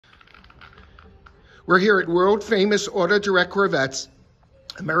We're here at world famous Auto Direct Corvettes,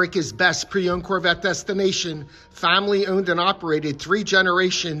 America's best pre-owned Corvette destination, family owned and operated, 3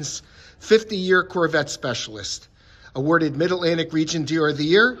 generations, 50-year Corvette specialist. Awarded Mid-Atlantic Region Dealer of the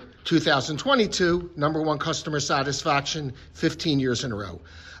Year, 2022, #1 customer satisfaction, 15 years in a row.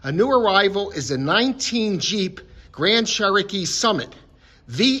 A new arrival is a 19 Jeep Grand Cherokee Summit,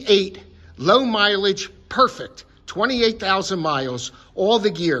 V8, low mileage, perfect, 28,000 miles, all the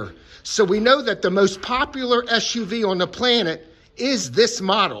gear. So we know that the most popular SUV on the planet is this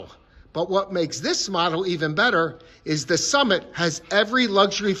model. But what makes this model even better is the Summit has every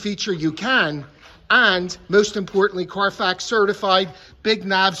luxury feature you can, and most importantly, Carfax certified, big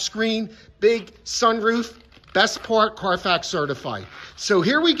nav screen, big sunroof, best part, Carfax certified. So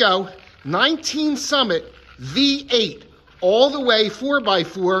here we go, 19 Summit V8, all the way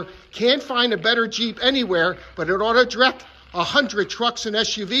 4x4. Can't find a better Jeep anywhere, but at Auto Direct, 100 trucks and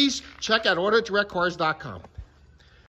SUVs. Check out AutoDirectCars.com.